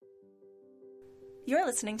You're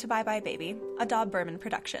listening to Bye Bye Baby, a Dob Berman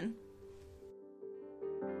production.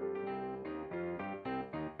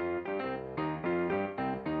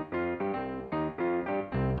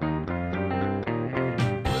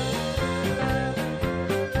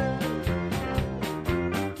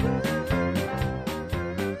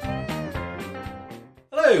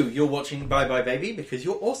 Hello, you're watching Bye Bye Baby because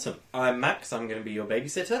you're awesome. I'm Max, I'm going to be your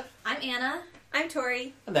babysitter. I'm Anna. I'm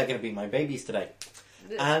Tori. And they're going to be my babies today.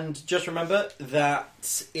 And just remember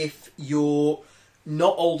that if you're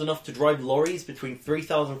not old enough to drive lorries between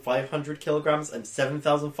 3,500 kilograms and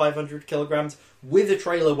 7,500 kilograms, with a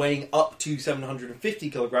trailer weighing up to 750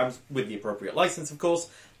 kilograms, with the appropriate license, of course,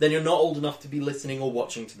 then you're not old enough to be listening or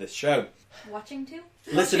watching to this show. Watching to?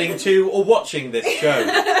 Listening to or watching this show.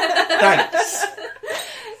 Thanks.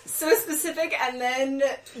 So specific, and then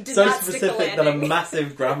did So not stick the specific that a landing.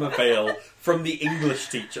 massive grammar fail from the English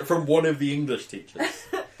teacher, from one of the English teachers.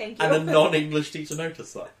 Thank you. And a non-English teacher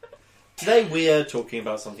noticed that. Today we are talking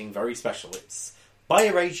about something very special. It's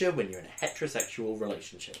bi-erasure when you're in a heterosexual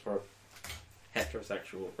relationship. Or a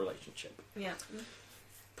heterosexual relationship. Yeah.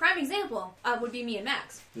 Prime example would be me and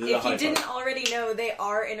Max. This is a If high you didn't five. already know, they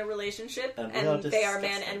are in a relationship, And and we are they are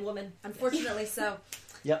man disgusting. and woman. Unfortunately so.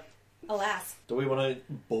 Yep. Alas. Do we want to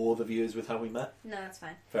bore the viewers with how we met? No, that's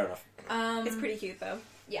fine. Fair enough. It's pretty cute, though.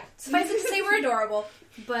 Yeah. Suffice it to say we're adorable,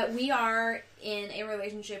 but we are in a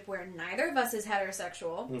relationship where neither of us is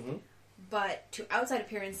heterosexual, Mm-hmm. but to outside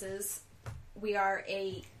appearances, we are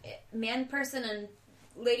a man person and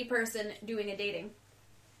lady person doing a dating.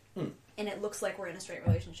 And it looks like we're in a straight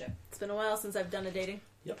relationship. It's been a while since I've done a dating.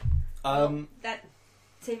 Yep. That,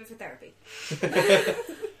 save it for therapy.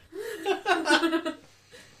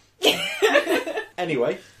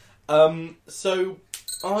 Anyway, so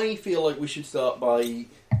I feel like we should start by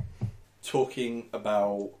talking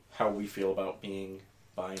about how we feel about being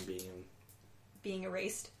bi and being... Being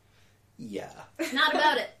erased. Yeah. Not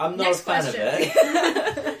about it. I'm not Next a fan question.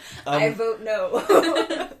 of it. I vote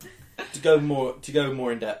no. To go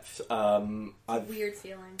more in depth, Weird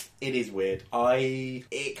feeling. it is weird.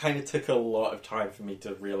 It kind of took a lot of time for me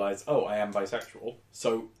to realise, oh, I am bisexual.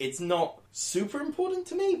 So it's not super important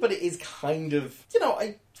to me, but it is kind of,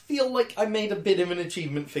 I feel like I made a bit of an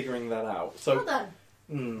achievement figuring that out. So Well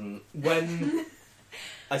done. when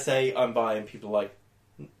I say I'm bi and people are like,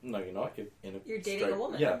 no, you're not. You're dating straight... a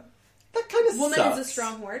woman. Yeah. That kind of Woman sucks. is a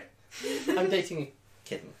strong word. I'm dating a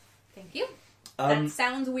kitten. Thank you. Um, That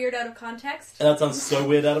sounds weird out of context. that sounds so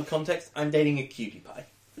weird out of context. I'm dating a cutie pie.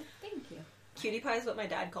 Thank you. Cutie pie is what my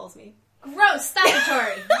dad calls me. Gross. Stop it,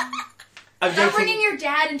 Tori. I'm Stop dating... bringing your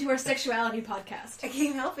dad into our sexuality podcast. I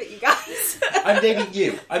can't help it, you guys. I'm dating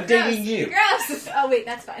you. I'm dating you. Gross. Oh, wait,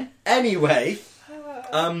 that's fine. Anyway,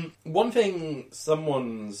 one thing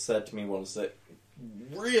someone said to me once that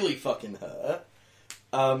really fucking hurt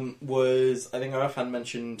was, I think our fan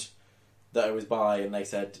mentioned that I was bi, and they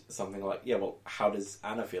said something like, yeah, well, how does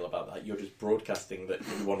Anna feel about that? You're just broadcasting that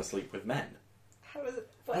you want to sleep with men. How is it?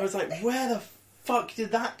 What? I was like, where the fuck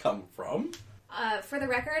did that come from? For the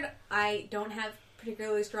record, I don't have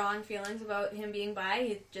particularly strong feelings about him being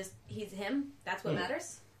bi. He's him. That's what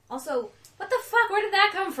matters. Also, what the fuck? Where did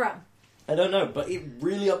that come from? I don't know, but it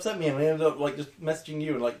really upset me, and I ended up just messaging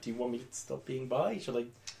you and do you want me to stop being bi? Should I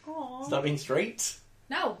Aww. stop being straight?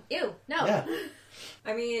 No. Ew. No. Yeah.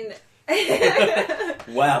 I mean...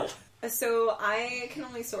 Well. So I can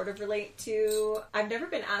only sort of relate to... I've never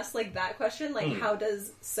been asked that question, how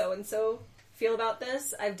does so-and-so feel about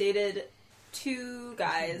this? I've dated 2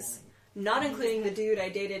 guys, not including the dude I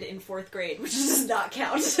dated in 4th grade, which does not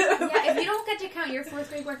count. Yeah, if you don't get to count your 4th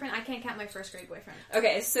grade boyfriend, I can't count my 1st grade boyfriend.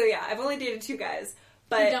 Okay, so yeah, I've only dated 2 guys, You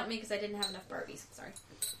but dumped me because I didn't have enough Barbies. Sorry.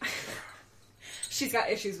 she's got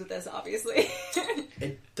issues with this, obviously.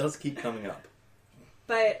 It does keep coming up.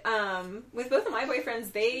 But with both of my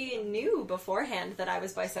boyfriends, they knew beforehand that I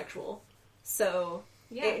was bisexual, so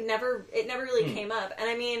Yeah. it never really came up. And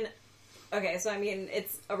I mean,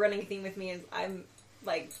 it's a running theme with me is I'm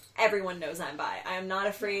everyone knows I'm bi. I am not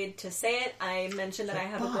afraid to say it. I mentioned that I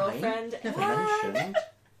have a girlfriend, Never mentioned.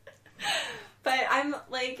 but I'm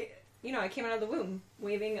I came out of the womb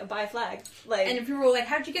waving a bi flag. And if people were like,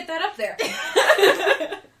 how'd you get that up there?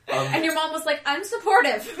 And your mom was like, I'm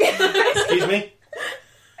supportive. Excuse me?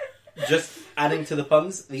 Just adding to the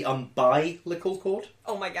puns, the umbilical cord.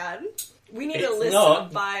 Oh my god. We need It's a list not.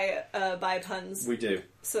 of bi puns We do.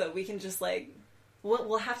 so that we can just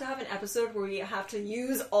we'll have to have an episode where we have to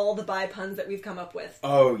use all the bi puns that we've come up with.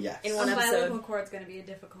 Oh, yes. In one Umbilical episode. cord's going to be a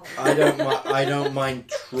difficult I don't mind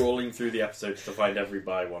trawling through the episodes to find every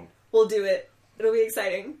bi one. We'll do it. It'll be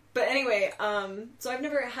exciting. But anyway, so I've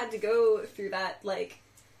never had to go through that,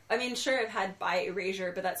 I mean, sure, I've had bi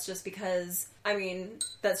erasure, but that's just because, I mean,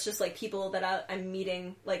 that's just like people that I'm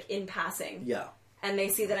meeting, like, in passing. Yeah. And they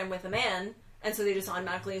see that I'm with a man, and so they just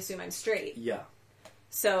automatically assume I'm straight. Yeah.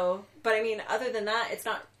 So, but I mean, other than that, it's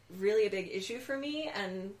not really a big issue for me,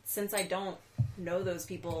 and since I don't know those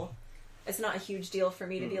people, it's not a huge deal for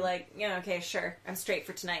me to be like, yeah, okay, sure, I'm straight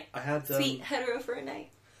for tonight. I had... Sweet, hetero for a night.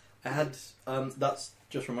 I had... that's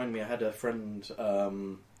just reminded me, I had a friend,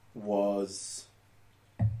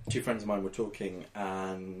 two friends of mine were talking,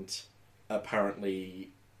 and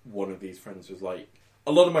apparently one of these friends was like,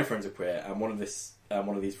 a lot of my friends are queer, and one of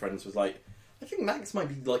these friends was like, I think Max might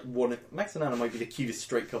be like Max and Anna might be the cutest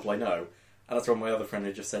straight couple I know. And that's when my other friend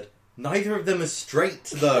had just said, neither of them are straight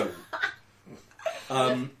though.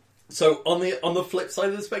 So on the flip side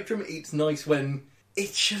of the spectrum, it's nice when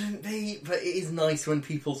it shouldn't be, but it is nice when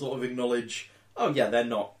people sort of acknowledge, oh yeah, they're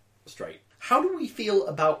not straight. How do we feel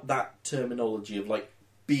about that terminology of like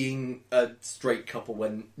being a straight couple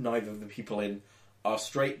when neither of the people in are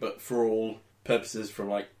straight, but for all purposes from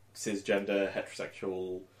like cisgender,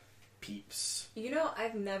 heterosexual peeps? You know,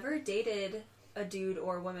 I've never dated a dude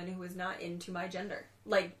or a woman who was not into my gender.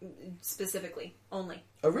 Like, specifically. Only.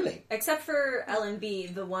 Oh, really? Except for Ellen B,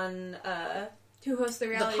 the one, Who hosts the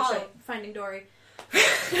reality poly- show Finding Dory.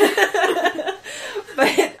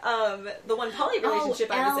 But, the one poly relationship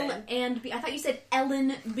I was in. L and B. I thought you said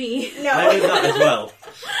Ellen B. No. I heard that as well.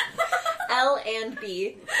 L and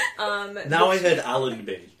B. Now I heard Alan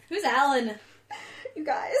B. Who's Alan? You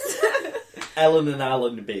guys. Ellen and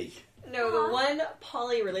Alan B. No, the one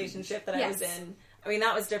poly relationship that I was Yes. in, I mean,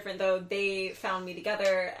 that was different, though. They found me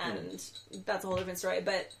together, and that's a whole different story.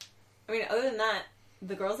 But, I mean, other than that,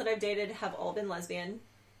 the girls that I've dated have all been lesbian.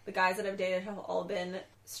 The guys that I've dated have all been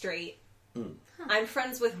straight. I'm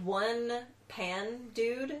friends with one pan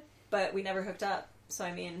dude, but we never hooked up. So,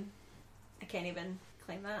 I mean, I can't even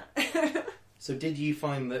claim that. So did you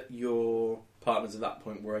find that your partners at that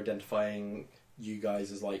point were identifying you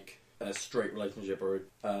guys as like a straight relationship or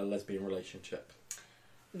a lesbian relationship?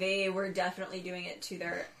 They were definitely doing it to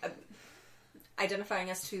their... identifying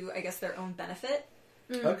us to, I guess, their own benefit.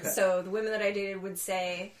 Okay. So the women that I dated would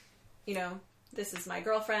say, you know, this is my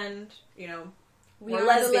girlfriend, you know, We we're are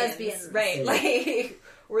lesbians. the lesbians. Right, Yeah.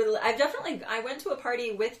 like, I went to a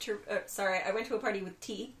party with, I went to a party with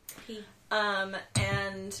T. P. And...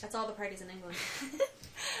 That's all the parties in England.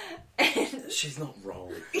 and She's not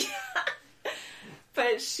wrong.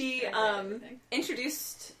 but she, Everything.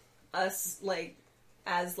 introduced us, like,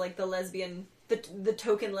 as, like, the lesbian, the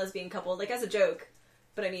token lesbian couple, like, as a joke.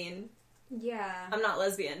 But, I mean, Yeah. I'm not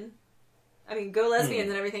lesbian. I mean, go lesbians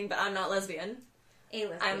and everything, but I'm not lesbian. A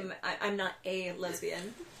lesbian. I'm not a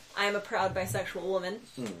lesbian. I am a proud bisexual woman,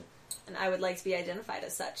 and I would like to be identified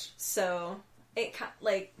as such. So, it,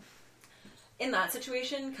 like, in that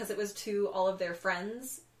situation, because it was to all of their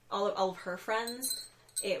friends, all of her friends,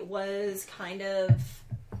 it was kind of...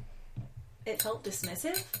 It felt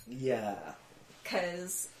dismissive. Yeah.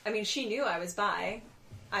 Because, I mean, she knew I was bi.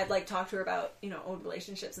 I'd, like, talk to her about, you know, old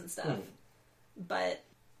relationships and stuff. But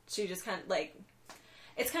she just kind of, like...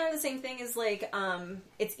 It's kind of the same thing as, like,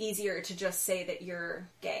 it's easier to just say that you're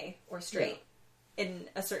gay or straight in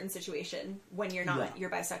a certain situation when you're not, you're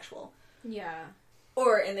bisexual. Yeah.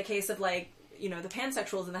 Or in the case of, like, you know, the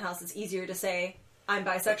pansexuals in the house, it's easier to say, I'm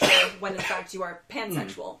bisexual, when in fact you are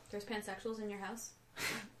pansexual. There's pansexuals in your house?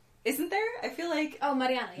 Isn't there? I feel like... Oh,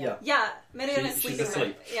 Mariana, yeah. Yeah, Mariana's She's sleeping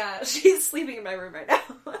asleep. Yeah, she's sleeping in my room right now.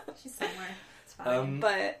 She's somewhere. It's fine.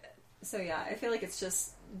 But, so yeah, I feel like it's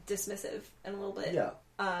just dismissive and a little bit... Yeah.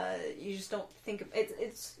 You just don't think of...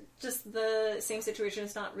 It's just the same situation.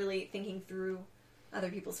 It's not really thinking through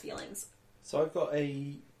other people's feelings. So I've got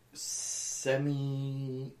a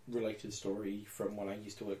semi-related story from when I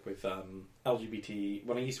used to work with LGBT...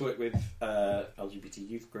 When I used to work with LGBT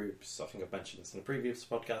youth groups, I think I've mentioned this in a previous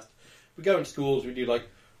podcast. We go into schools, we do like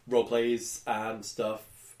role plays and stuff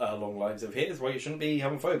along the lines of, here's why you shouldn't be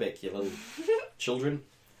homophobic, you little children.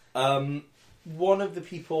 One of the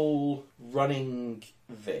people running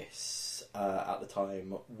this at the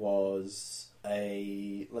time was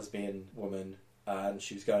a lesbian woman, and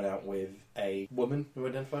she was going out with a woman who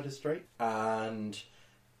identified as straight, and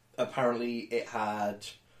apparently it had...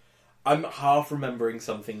 I'm half remembering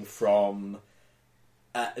something from,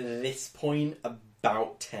 at this point,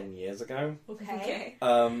 about 10 years ago. Okay.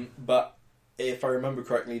 But if I remember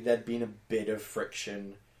correctly, there'd been a bit of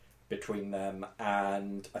friction between them,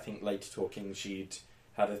 and I think later talking she'd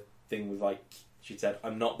had a thing with, like, she'd said,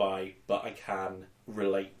 I'm not bi, but I can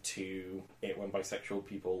relate to it when bisexual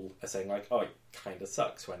people are saying, like, oh, it kind of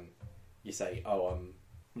sucks when you say, oh, I'm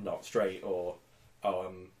not straight, or, oh,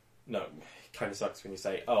 I'm no, it kind of sucks when you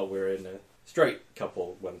say, oh, we're in a straight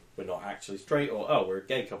couple when we're not actually straight, or oh, we're a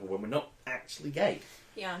gay couple when we're not actually gay.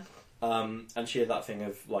 Yeah. And she had that thing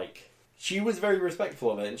of, like, she was very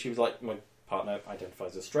respectful of it, and she was like, my partner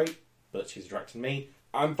identifies as straight, but she's attracted to me.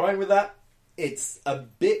 I'm fine with that. It's a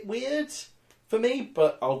bit weird for me,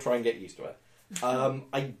 but I'll try and get used to it.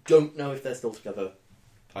 I don't know if they're still together.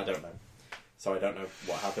 I don't know. So I don't know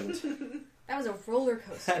what happened. That was a roller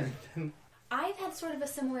coaster. I've had sort of a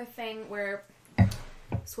similar thing where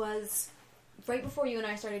this was right before you and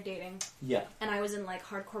I started dating, Yeah. and I was in like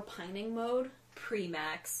hardcore pining mode.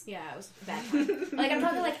 Pre-Max. Yeah, it was a bad time. Like I'm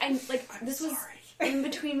talking this was in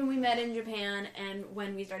between when we met in Japan and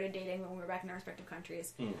when we started dating when we were back in our respective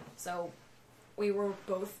countries. So we were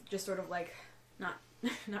both just sort of like not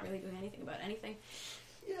really doing anything about anything.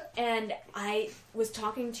 Yeah. And I was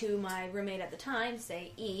talking to my roommate at the time,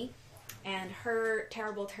 say E, and her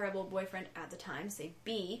terrible, terrible boyfriend at the time, say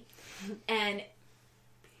B, and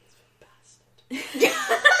B is for bastard.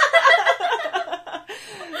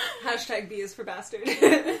 Hashtag B is for bastard.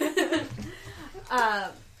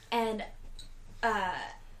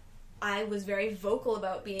 I was very vocal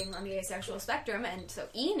about being on the asexual spectrum, and so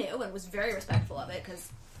E knew and was very respectful of it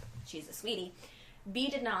because she's a sweetie. B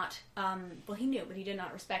did not. Well, he knew, but he did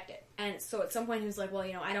not respect it. And so at some point he was like, well,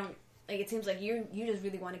 you know, I don't, like, it seems like you just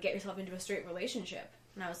really want to get yourself into a straight relationship.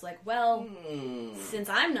 And I was like, well, since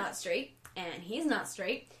I'm not straight, and he's not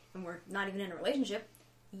straight, and we're not even in a relationship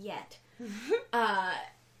yet,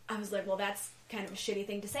 I was like, well, that's kind of a shitty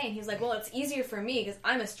thing to say. And he was like, well, it's easier for me because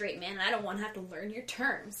I'm a straight man and I don't want to have to learn your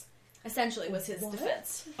terms. Essentially was his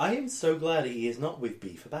defense. I am so glad he is not with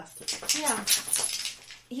B for bastard. Yeah.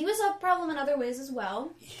 He was a problem in other ways as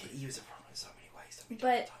well. He was a problem in so many ways that we don't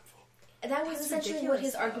But have time for. that was That's essentially ridiculous, what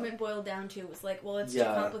his though. argument boiled down to. Was like, well, it's too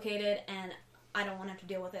complicated and I don't want to have to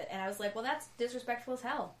deal with it. And I was like, well, that's disrespectful as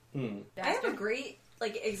hell. I have a great,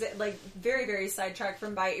 very, very sidetracked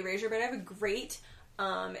from by erasure, but I have a great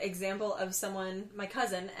example of someone, my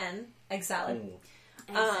cousin, N, Egg Salad.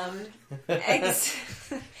 Eggs.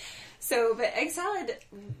 So, but Egg Salad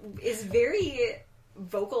is very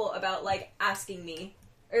vocal about, like, asking me,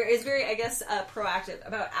 or is very, I guess, proactive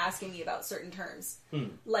about asking me about certain terms.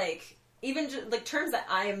 Like, even, like, terms that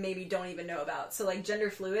I maybe don't even know about. So, like, gender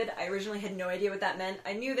fluid, I originally had no idea what that meant.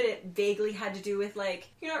 I knew that it vaguely had to do with, like,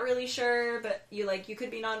 you're not really sure, but you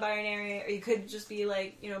could be non-binary, or you could just be,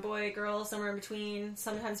 like, you know, boy, girl, somewhere in between,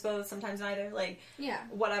 sometimes both, sometimes neither, like,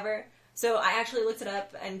 whatever. So I actually looked it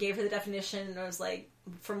up and gave her the definition, and I was like,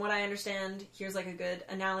 from what I understand, here's, like, a good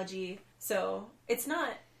analogy. So it's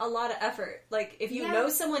not a lot of effort. Like, if you know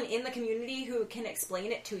someone in the community who can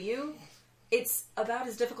explain it to you, it's about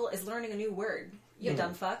as difficult as learning a new word. You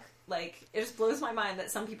dumb fuck. Like, it just blows my mind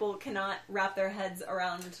that some people cannot wrap their heads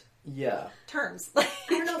around terms. I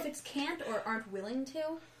don't know if it's can't or aren't willing to.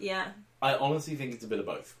 Yeah. I honestly think it's a bit of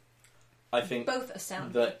both. I think both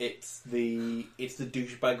sound that it's the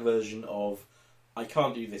douchebag version of I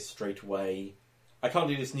can't do this straight away. I can't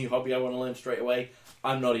do this new hobby I want to learn straight away.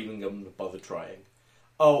 I'm not even going to bother trying.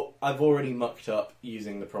 Oh, I've already mucked up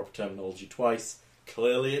using the proper terminology twice.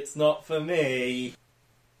 Clearly it's not for me.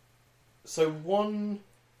 So one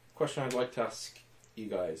question I'd like to ask you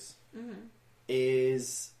guys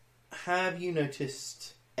is, have you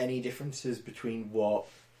noticed any differences between what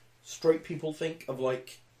straight people think of,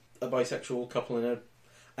 like, a bisexual couple in a...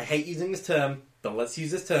 I hate using this term, but let's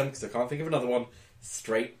use this term because I can't think of another one.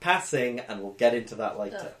 Straight passing, and we'll get into that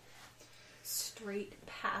later. Straight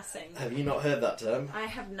passing. Have you not heard that term? I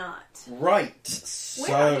have not. Right. So...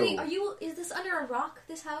 Where are we? Are you? Is this under a rock?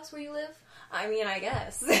 This house where you live? I mean, I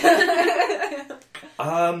guess.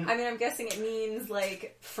 I mean, I'm guessing it means,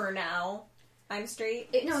 like, for now, I'm straight.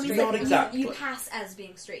 It means Not that exactly. you pass as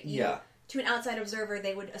being straight. To an outside observer,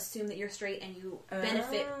 they would assume that you're straight and you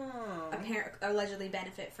benefit, allegedly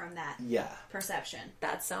benefit from that perception.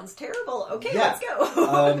 That sounds terrible. Okay, Yeah. let's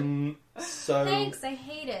go. So... Thanks, I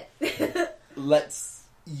hate it. Let's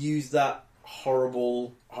use that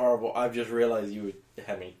horrible... I've just realised you were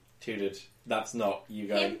Hemi tooted. That's not you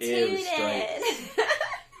going, ew, straight.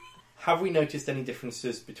 Have we noticed any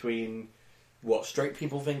differences between what straight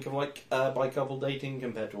people think of, like, bi-couple dating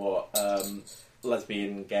compared to what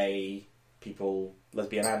lesbian and gay people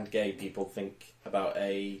think about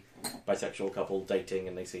a bisexual couple dating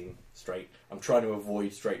and they seem straight? I'm trying to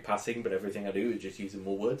avoid straight passing, but everything I do is just using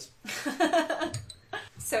more words.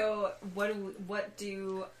 So, what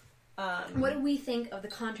do we think of the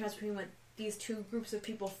contrast between what these two groups of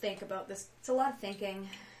people think about this? It's a lot of thinking.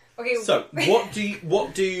 Okay. So, what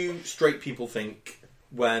do straight people think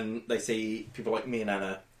when they see people like me and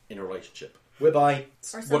Anna in a relationship? We're bi.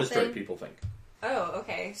 What do straight people think? Oh,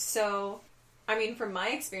 okay. So, I mean, from my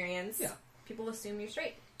experience, Yeah. People assume you're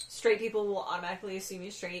straight. straight people will automatically assume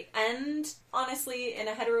you're straight. And honestly, in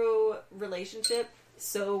a hetero relationship,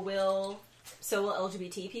 so will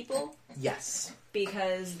LGBT people, Yes.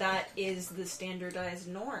 because that is the standardized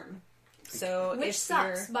norm. So Which if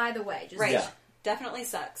sucks, you're, by the way. Just right, Yeah. definitely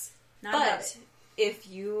sucks. not about But it. if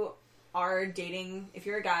you are dating, if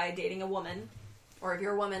you're a guy dating a woman, or if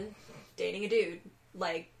you're a woman dating a dude,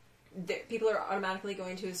 like, people are automatically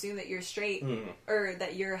going to assume that you're straight or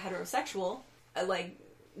that you're heterosexual, like,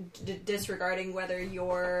 disregarding whether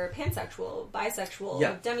you're pansexual, bisexual,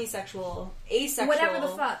 Yeah. demisexual, asexual, Whatever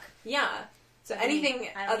the fuck. Yeah. So anything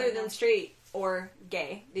I don't other even know. than straight or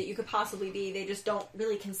gay that you could possibly be, they just don't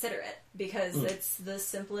really consider it because it's the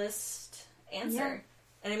simplest answer.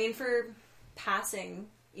 Yeah. And I mean, for passing,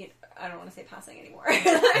 I don't want to say passing anymore.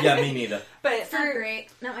 Yeah, me neither. But Not for great.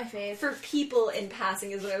 Not my fave. for people in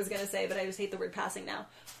passing is what I was going to say, but I just hate the word passing now.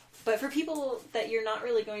 But for people that you're not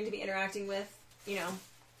really going to be interacting with,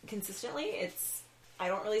 consistently, I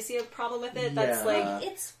don't really see a problem with it. That's Yeah. like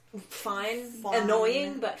It's fine. Fine.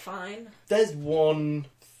 Annoying, but fine. There's one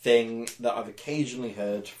thing that I've occasionally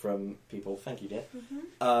heard from people, thank you, dear,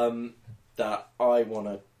 that I want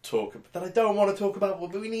to talk about, that I don't want to talk about,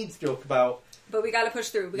 but we need to talk about. But we gotta push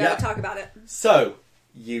through. We gotta Yeah. talk about it. So,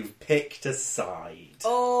 you've picked a side.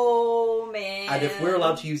 Oh, man. And if we're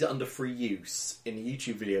allowed to use it under free use in a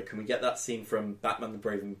YouTube video, can we get that scene from Batman the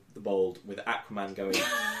Brave and the Bold with Aquaman going,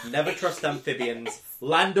 never trust amphibians,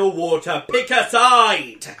 land or water, pick a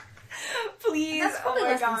side! Please. That's probably oh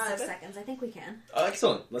my less than god. 6 seconds. I think we can. Oh,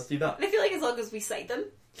 excellent, let's do that. I feel like as long as we cite them.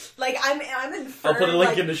 Like, I'm in firm... I'll put a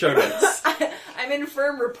link in the show notes. I'm in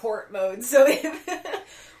firm report mode, so if...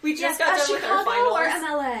 we just got done with our Chicago finals. or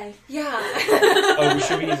MLA? Yeah. Oh, we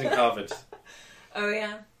should be using Harvard. Oh,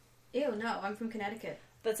 yeah. Ew, no. I'm from Connecticut.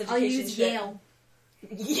 That's I'll education use shit. Yale.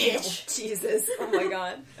 Yale. Bitch. Jesus. Oh my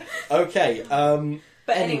god. Okay,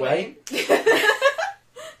 But anyway.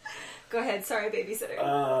 Go ahead. Sorry, babysitter.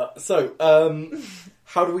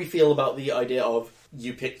 How do we feel about the idea of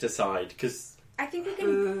you picked a side? Because I think we can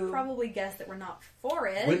Ooh. probably guess that we're not for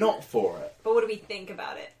it. we're not for it. But what do we think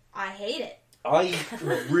about it? I hate it. I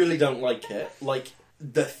really don't like it. Like,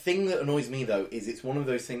 the thing that annoys me, though, is it's one of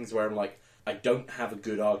those things where I'm like, I don't have a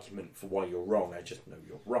good argument for why you're wrong, I just know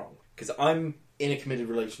you're wrong. Because I'm in a committed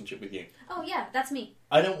relationship with you. Oh, yeah. That's me.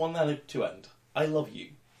 I don't want that to end. I love you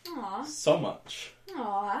Aw. so much.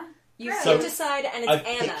 Aw. You Right. picked a side, and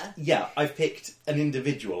it's Anna. I've picked an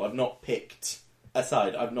individual. I've not picked a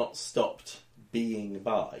side. I've not stopped being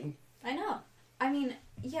bi. I know. I mean,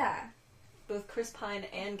 yeah. Both Chris Pine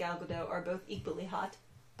and Gal Gadot are both equally hot,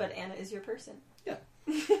 but Anna is your person. Yeah.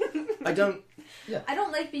 I don't... I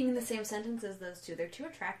don't like being in the same sentence as those two. They're too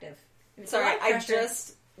attractive. It's a Sorry, lot of pressure.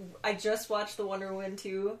 I just watched the Wonder Woman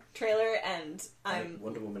 2 trailer, and I'm...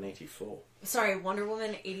 Wonder Woman 84. Sorry, Wonder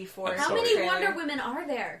Woman 84. I'm How sorry. many trailer. Wonder Women are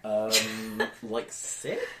there? Like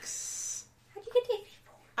 6? How'd you get to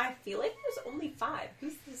 84? I feel like there's only 5.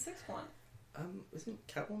 Who's the 6th one? Isn't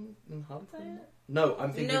Catwoman in Harley Quinn? No,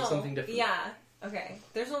 I'm thinking of something different. Yeah. Okay.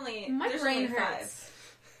 There's only My there's brain only hurts. 5.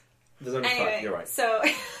 There's only Anyway, 5, you're right. So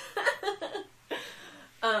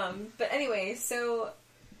but anyway, so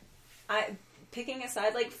picking a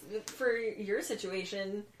side, like, for your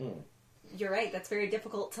situation, you're right, that's very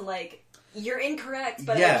difficult to, like, you're incorrect,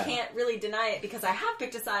 but Yeah. I can't really deny it because I have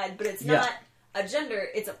picked a side, but it's Yeah. not a gender,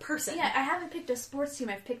 it's a person. Yeah, I haven't picked a sports team.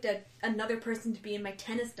 I've picked another person to be in my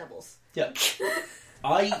tennis doubles. Yeah.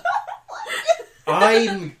 I'm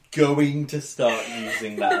going to start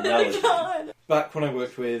using that analogy. God. Back when I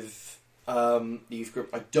worked with the youth group,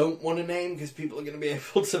 I don't want to name because people are going to be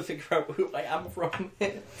able to figure out who I am from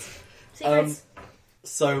it. Secrets.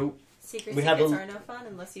 So, Secrets We had are a- no fun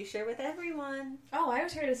unless you share with everyone. Oh, I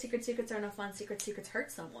was heard of secrets are no fun. Secrets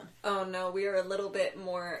hurt someone. Oh no, we are a little bit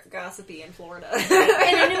more gossipy in Florida.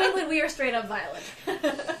 And in New England, we are straight up violent.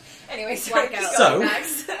 Anyway, sorry, keep Blackout. going,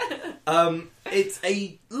 So- Max. it's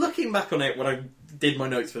looking back on it when I did my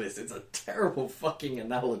notes for this, it's a terrible fucking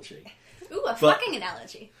analogy. Ooh, a But- fucking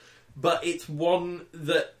analogy. But it's one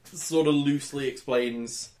that sort of loosely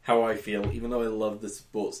explains how I feel, even though I love the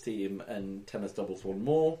sports team and tennis doubles one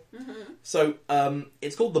more. Mm-hmm. So,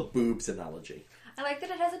 it's called the boobs analogy. I like that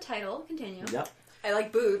it has a title. Continue. Yep. I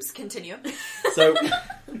like boobs. Continue. So,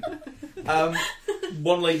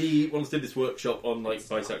 one lady once did this workshop on, like,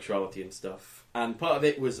 bisexuality and stuff. And part of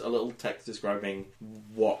it was a little text describing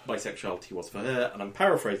what bisexuality was for her. And I'm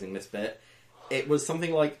paraphrasing this bit. It was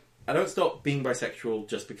something like, I don't stop being bisexual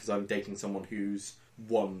just because I'm dating someone who's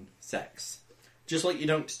one sex. Just like you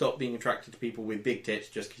don't stop being attracted to people with big tits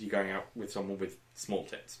just because you're going out with someone with small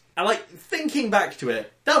tits. And like, thinking back to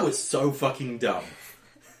it, that was so fucking dumb.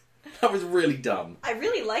 That was really dumb. I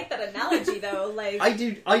really like that analogy, though. Like, I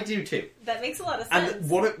do too. that makes a lot of sense. And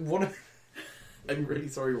one of I'm really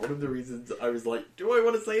sorry, one of the reasons I was like, do I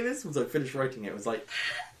want to say this? Was I finished writing it, I was like,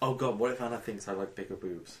 oh god, what if Anna thinks I like bigger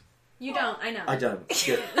boobs? You don't, I know. I don't.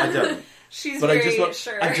 Good. I don't. She's But very I just want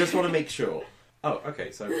sure. I just want to make sure. Oh,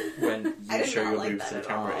 okay, so when I you did show not your like boobs that to the at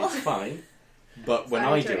camera, all. it's fine. But when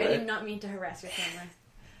Sorry, I do Tori, I did it... not mean to harass your camera.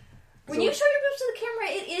 When So- you show your boobs to the camera,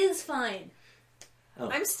 it is fine.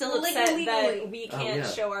 I'm still Like, upset legally. that we can't yeah.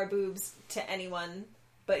 show our boobs to anyone,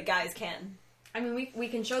 but guys can. I mean, we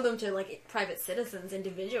can show them to, like, private citizens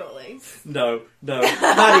individually. No.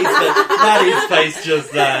 Maddie's face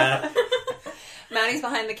just there. Maddie's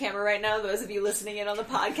behind the camera right now, those of you listening in on the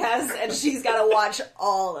podcast, and she's got to watch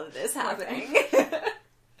all of this happening.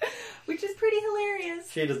 Which is pretty hilarious.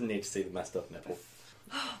 She doesn't need to see the messed up nipple.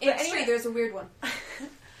 It's anyway- true, there's a weird one.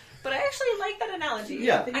 But I actually like that analogy.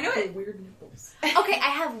 Yeah. I know it. Weird nipples. Okay, I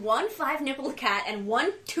have one 5-nippled cat and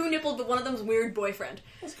one 2-nippled, but one of them's weird boyfriend.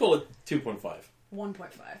 Let's call it 2.5. 1.5.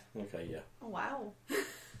 Okay, yeah. Oh, wow.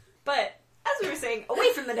 But, as we were saying,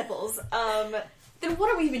 away from the nipples, Then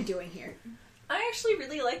what are we even doing here? I actually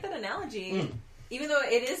really like that analogy. Even though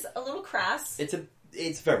it is a little crass. It's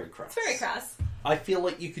very crass. It's very crass. I feel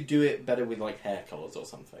like you could do it better with like hair colours or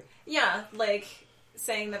something. Yeah, like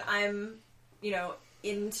saying that I'm,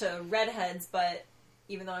 into redheads, but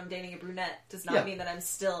even though I'm dating a brunette does not Yeah. mean that I'm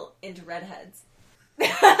still into redheads.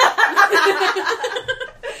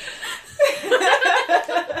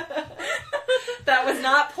 That was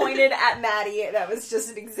not pointed at Maddie. That was just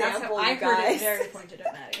an example, I you heard it guys. very pointed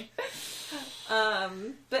at Maddie.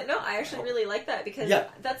 But no, I actually really like that because Yeah.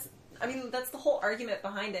 that's the whole argument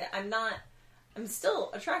behind it. I'm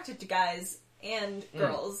still attracted to guys and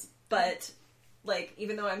girls, but like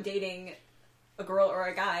even though I'm dating a girl or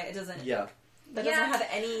a guy, it doesn't. Yeah. That Yeah. doesn't have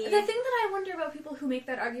any. The thing that I wonder about people who make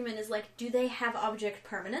that argument is like, do they have object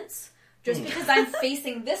permanence? Just because I'm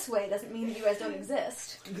facing this way doesn't mean that you guys don't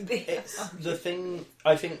exist. It's the thing.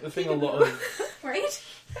 I think the thing a lot of Right?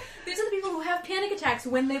 These are the people who have panic attacks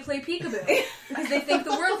when they play peekaboo. Because they think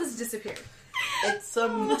the world has disappeared. it's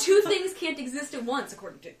Two things can't exist at once,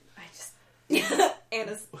 according to...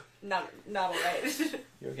 Anna's not alright.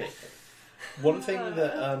 You're okay. One thing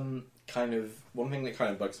that kind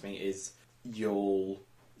of bugs me is you'll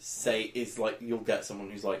get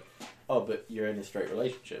someone who's like, oh, but you're in a straight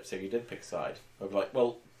relationship, so you did pick a side. I'll be like,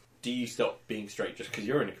 well, do you stop being straight just because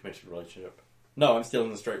you're in a committed relationship? No, I'm still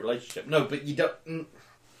in a straight relationship. No, but you don't...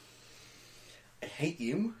 I hate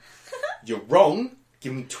you. You're wrong.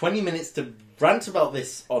 Give me 20 minutes to rant about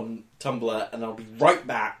this on Tumblr, and I'll be right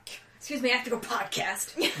back. Excuse me, I have to go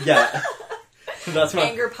podcast. Yeah. That's my...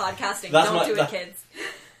 Anger podcasting. That's Don't my- do it, that- kids.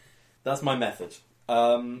 That's my method.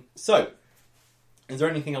 So, is there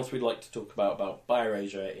anything else we'd like to talk about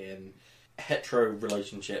bi-erasure in hetero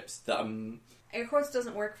relationships that Air quotes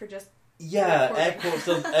doesn't work for just... yeah, Air quotes.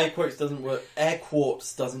 air quotes doesn't work. Air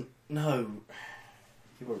quartz doesn't. No,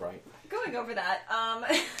 you were right. Going over that,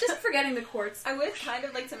 Just forgetting the quartz. I would kind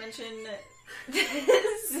of like to mention the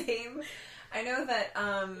same. I know that,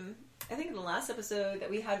 I think in the last episode that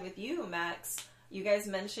we had with you, Max, you guys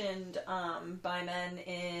mentioned bi men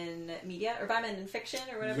in media, or bi men in fiction,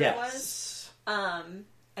 or whatever it was. Yes. And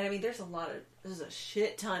I mean, there's a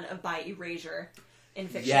shit ton of bi erasure in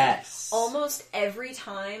fiction. Yes. Almost every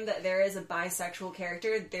time that there is a bisexual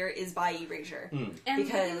character, there is bi erasure. And the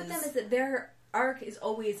thing with them is that their arc is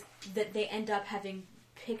always that they end up having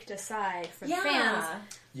picked a side from fans.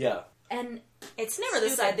 Yeah. And It's never the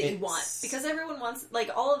side that you It's- want. Because everyone wants, like,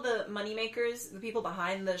 all of the moneymakers, the people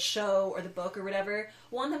behind the show or the book or whatever,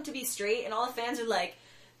 want them to be straight, and all the fans are like,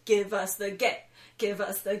 give us the gay. Give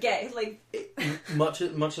us the gay. Like, Much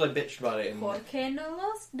as I bitched about it in... Porque no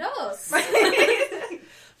los dos.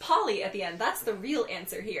 Polly at the end. That's the real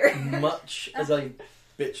answer here. Much as I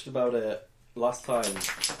bitched about it last time,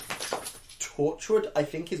 Torchwood, I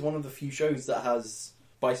think, is one of the few shows that has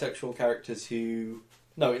bisexual characters who...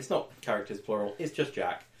 No, it's not characters, plural. It's just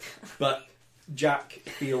Jack. But Jack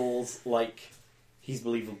feels like he's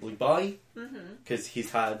believably bi, because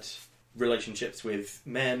he's had relationships with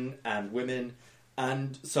men and women,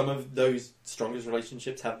 and some of those strongest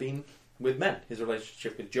relationships have been with men. His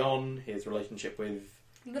relationship with John, his relationship with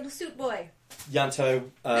Little suit boy. Yanto,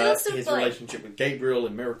 Little Soup his Boy. relationship with Gabriel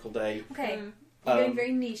in Miracle Day. Okay. Mm. You're getting Um,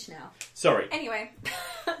 very niche now. Sorry. Anyway.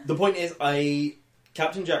 The point is,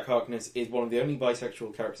 Captain Jack Harkness is one of the only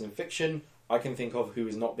bisexual characters in fiction I can think of who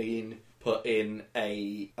is not being put in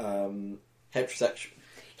a heterosexual...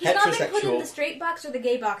 He's not been put in heterosexual. the straight box or the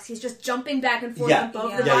gay box. He's just jumping back and forth Yeah. on both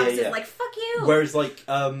Yeah. the Yeah, yeah, boxes. yeah. Like, fuck you. Whereas, like,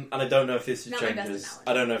 and I don't know if this Not my best changes. analogy.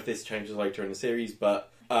 I don't know if this changes later in the series,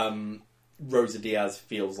 but Rosa Diaz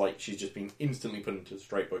feels like she's just been instantly put into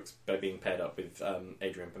straight books by being paired up with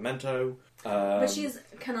Adrian Pimento. But she's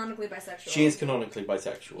canonically bisexual. She is canonically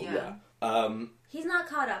bisexual. Yeah. Yeah. He's not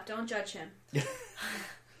caught up. Don't judge him.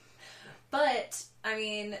 But, I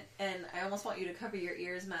mean, and I almost want you to cover your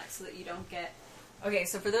ears, Max, so that you don't get... Okay,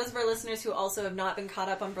 so for those of our listeners who also have not been caught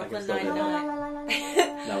up on Brooklyn still do Nine-Nine...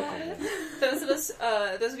 No.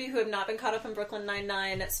 those of you who have not been caught up on Brooklyn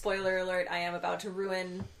Nine-Nine, spoiler alert, I am about to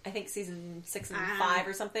ruin, I think, season 6 and 5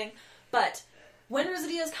 or something. But when Rosa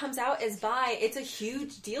Diaz comes out as bi, it's a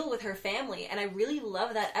huge deal with her family, and I really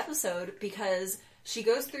love that episode because she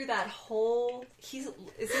goes through that whole... Is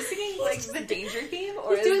he singing, like, the Danger theme?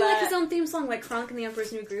 Or He's is doing that... like his own theme song, like Kronk and the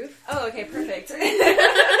Emperor's New Groove. Oh, okay, perfect. No,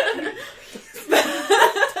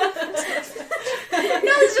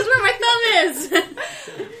 this is just where my thumb is.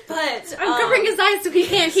 But I'm covering his eyes so he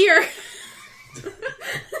can't hear.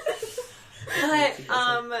 But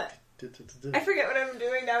I forget what I'm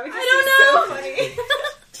doing now because I don't it's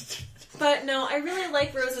so funny. But no, I really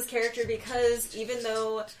like Rosa's character because even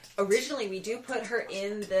though originally we do put her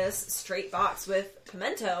in this straight box with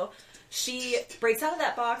Pimento, she breaks out of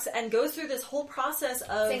that box and goes through this whole process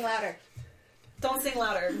of... Sing louder. Don't sing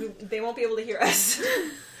louder. They won't be able to hear us.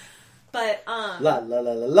 But, La la la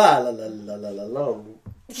la la la la la la la.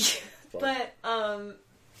 But,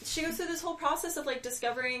 she goes through this whole process of, like,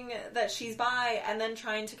 discovering that she's bi and then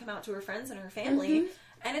trying to come out to her friends and her family.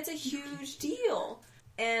 And it's a huge deal.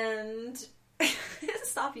 And...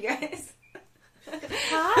 Stop, you guys.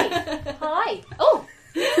 Hi. Hi. Oh.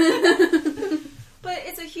 But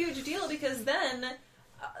it's a huge deal because then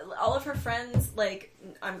all of her friends, like...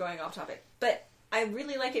 I'm going off topic. But I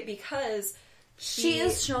really like it because... She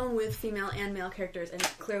is shown with female and male characters and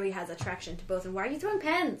clearly has attraction to both. And why are you throwing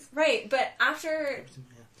pens? Right, but after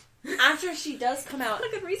she does come out... What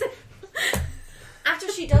a good reason.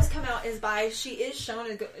 After she does come out as bi, she is shown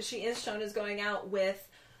as going out with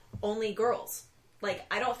only girls. Like,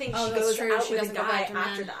 I don't think she that's goes true. out She with a doesn't go guy back to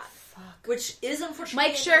after men. that. Fuck. Which is unfortunately...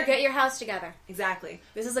 Mike, sure, get your house together. Exactly.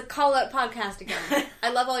 This is a call-out podcast again. I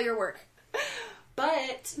love all your work.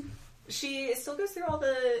 But she still goes through all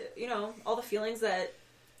the, all the feelings that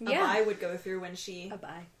a bi would go through when she...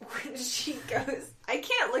 Bye-bye. When she goes... I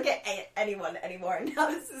can't look at anyone anymore. Now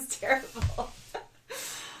this is terrible.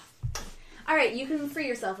 Alright, you can free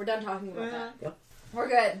yourself. We're done talking about that. Yeah. We're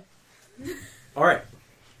good. Alright.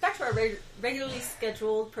 Back to our regularly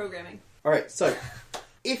scheduled programming. Alright, so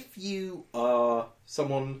if you are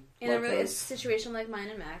someone In like a really us, situation like mine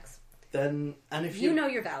and Max, then, and if you know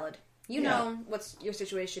you're valid. You Yeah. know what your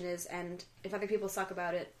situation is, and if other people suck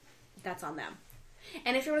about it, that's on them.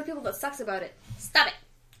 And if you're one of the people that sucks about it, stop it.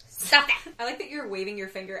 Stop that. I like that you're waving your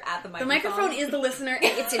finger at the The microphone. microphone is the listener, and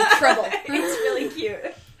it's in trouble. It's really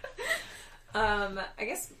cute. I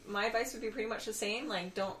guess my advice would be pretty much the same.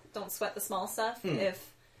 Like, don't sweat the small stuff.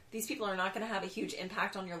 If these people are not going to have a huge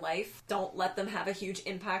impact on your life, don't let them have a huge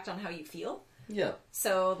impact on how you feel. Yeah.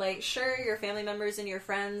 So, like, sure, your family members and your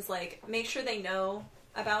friends, like, make sure they know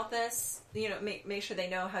about this. Make sure they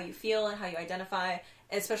know how you feel and how you identify,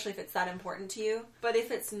 especially if it's that important to you. But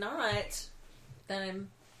if it's not, then...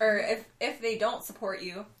 Or if they don't support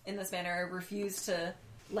you in this manner, or refuse to,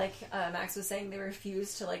 like Max was saying, they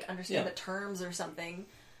refuse to, like, understand the terms or something,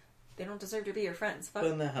 they don't deserve to be your friends.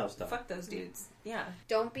 Burn their house down. Fuck those dudes. Yeah.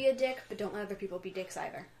 Don't be a dick, but don't let other people be dicks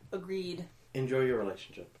either. Agreed. Enjoy your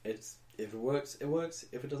relationship. If it works, it works.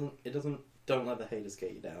 If it doesn't, it doesn't. Don't let the haters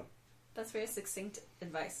get you down. That's very succinct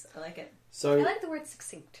advice. I like it. So I like the word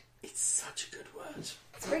succinct. it's such a good word.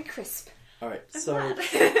 It's very crisp. Alright, so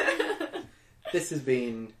this has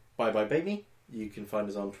been Bye Bye Baby. You can find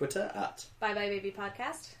us on Twitter at Bye Bye Baby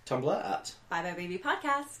Podcast. Tumblr at Bye Bye Baby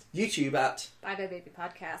Podcast. YouTube at Bye Bye Baby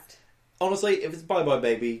Podcast. honestly, if it's Bye Bye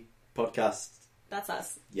Baby podcast, That's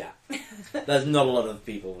us. yeah. There's not a lot of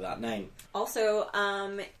people with that name. Also,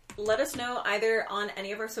 let us know either on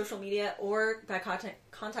any of our social media or by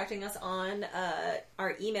contacting us on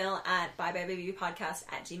our email at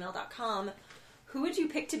byebyebabypodcast@gmail.com. Who would you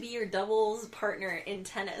pick to be your doubles partner in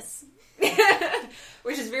tennis?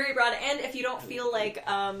 Which is very broad. And if you don't feel like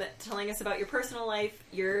telling us about your personal life,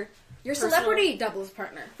 your celebrity doubles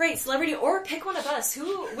partner. Right, celebrity, or pick one of us. Which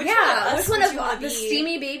one Which of one would you of wanna the be?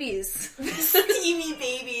 steamy babies? Steamy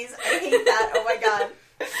babies. I hate that. Oh my god.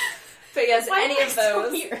 But yes, Why any am I of so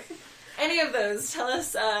those. weird? Any of those. Tell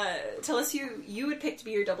us who you would pick to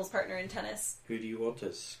be your doubles partner in tennis. Who do you want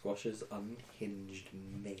as Squash's unhinged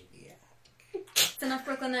maniac? It's enough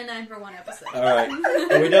Brooklyn Nine-Nine for one episode. Alright.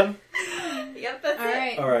 Are we done? Yep, that's All it.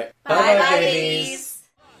 right. Alright. Bye, Bye-bye, babies.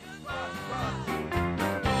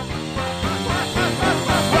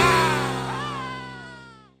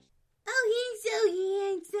 Oh, he's so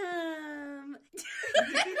handsome.